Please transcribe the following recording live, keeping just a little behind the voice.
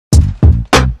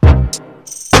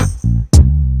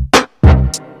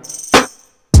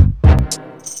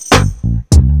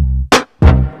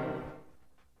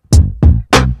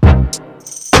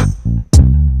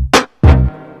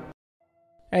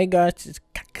Hey guys, it's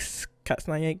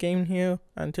Cats98 Game here,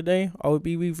 and today I will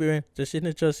be reviewing the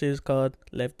signature series card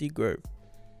Lefty Grove.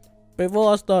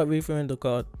 Before I start reviewing the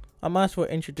card, I might as well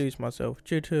introduce myself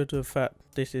due to the fact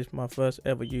this is my first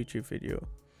ever YouTube video.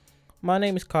 My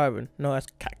name is Kyron, known as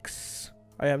Cax.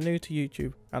 I am new to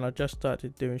YouTube and I just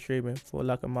started doing streaming for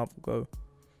like a month ago.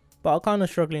 But I'm kinda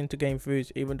struggling to gain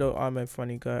views even though I'm a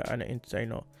funny guy and an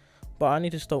entertainer. But I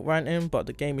need to stop ranting, but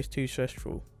the game is too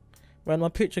stressful. When my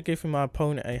picture giving my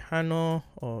opponent a Hannah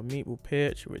or meatball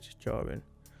pitch, which is jarring.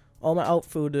 All my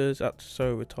outfielders act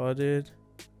so retarded,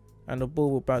 and the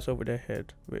ball will bounce over their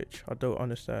head, which I don't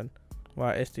understand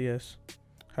why SDS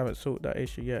haven't sorted that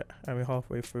issue yet, and we're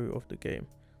halfway through of the game.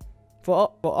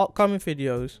 For upcoming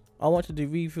videos, I want to do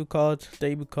review cards,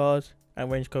 debut cards,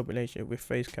 and range combination with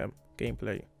facecam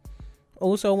gameplay.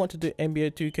 Also, I want to do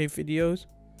NBA 2K videos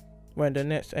when the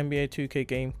next NBA 2K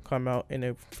game come out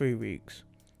in 3 weeks.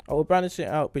 I will balance it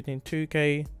out between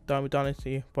 2K,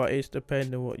 Dynasty, but it's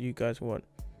depending on what you guys want.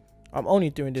 I'm only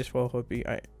doing this for a hobby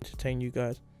and entertain you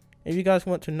guys. If you guys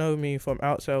want to know me from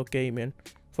outside of gaming,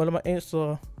 follow my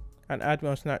Insta and add me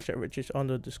on Snapchat, which is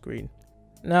under the screen.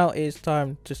 Now it's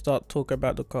time to start talking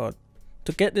about the card.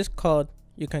 To get this card,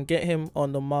 you can get him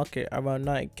on the market around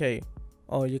 90k,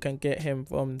 or you can get him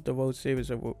from the World Series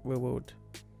reward.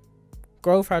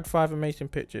 Grove had 5 amazing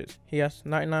pitches. He has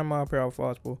 99 mph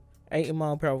fastball, 80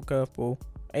 mph curveball,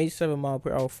 87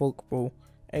 mph forkball,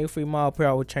 83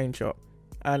 mph changeup,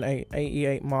 and a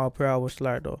 88 mph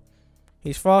slider.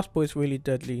 His fastball is really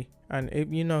deadly, and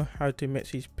if you know how to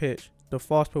mix his pitch, the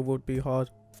fastball would be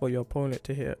hard for your opponent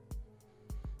to hit.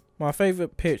 My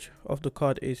favourite pitch of the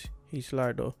card is his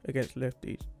slider against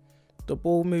lefties. The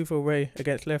ball moves away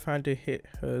against left-handed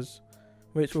hitters,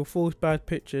 which will force bad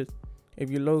pitches if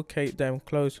you locate them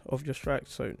close of your strike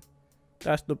zone.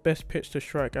 That's the best pitch to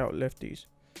strike out lefties.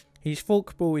 His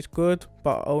forkball is good,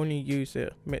 but I only use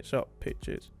it mix up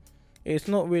pitches. It's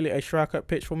not really a strikeout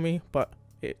pitch for me, but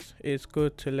it's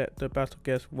good to let the batter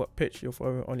guess what pitch you're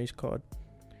throwing on his card.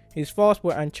 His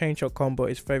fastball and changeup combo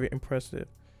is very impressive.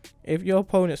 If your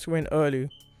opponent swing early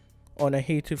on a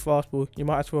heated fastball, you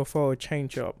might as well throw a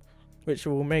changeup, which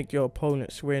will make your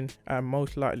opponent swing and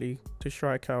most likely to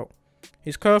strike out.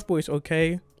 His curveball is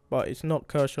okay, but it's not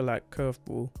Kershaw like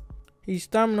curveball. His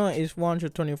stamina is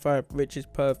 125, which is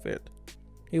perfect.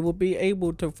 He will be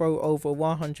able to throw over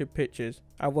 100 pitches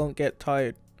and won't get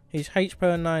tired. His H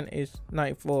per 9 is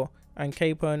 94 and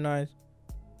K per 9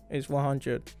 is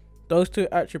 100. Those two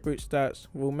attribute stats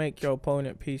will make your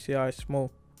opponent PCI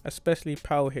small, especially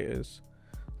power hitters.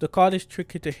 The card is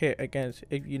tricky to hit against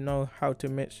if you know how to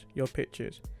mix your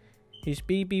pitches. His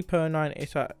BB per 9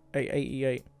 is at a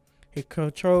 88. His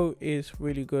control is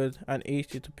really good and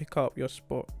easy to pick up your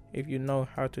spot if you know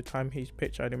how to time his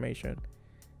pitch animation.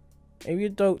 If you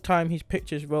don't time his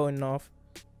pitches well enough,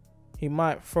 he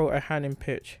might throw a hand-in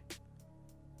pitch.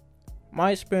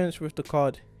 My experience with the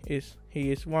card is he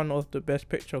is one of the best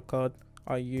pitcher cards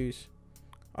I use.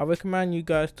 I recommend you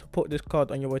guys to put this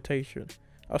card on your rotation.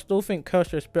 I still think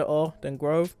Kershaw is better than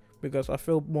Grove because I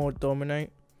feel more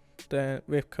dominant than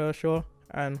with Kershaw,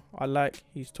 and I like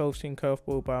his 12-seam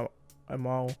curveball by a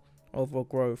mile over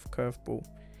Grove curveball.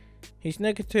 His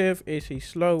negative is his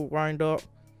slow wind up,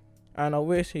 and I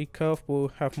wish his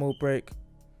curveball have more break.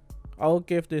 I'll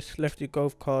give this Lefty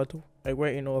Grove card a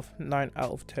rating of 9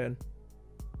 out of 10.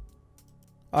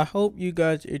 I hope you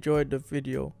guys enjoyed the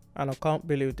video, and I can't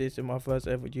believe this is my first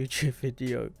ever YouTube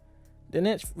video. The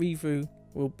next review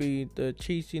will be the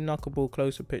cheesy knuckleball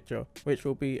closer picture, which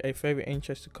will be a very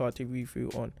interesting card to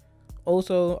review on.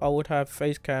 Also, I would have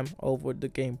facecam over the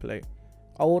gameplay.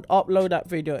 I would upload that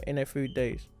video in a few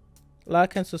days.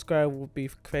 Like and subscribe would be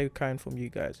very kind from you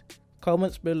guys.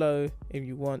 Comments below if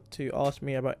you want to ask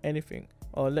me about anything,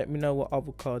 or let me know what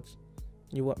other cards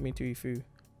you want me to review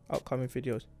upcoming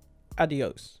videos.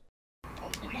 Adios.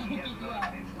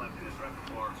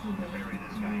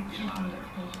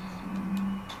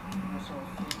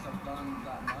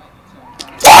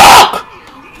 Fuck!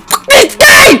 This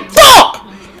game! Fuck!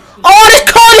 Oh,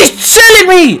 this card is silly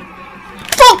me!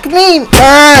 Fuck me,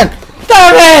 man!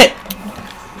 Damn it!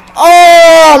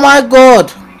 Oh my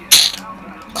god!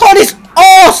 Card is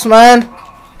ass, man!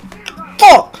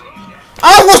 Fuck!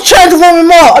 I was trying to warm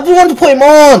him up. I didn't want to put him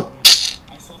on.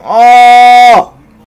 Oh!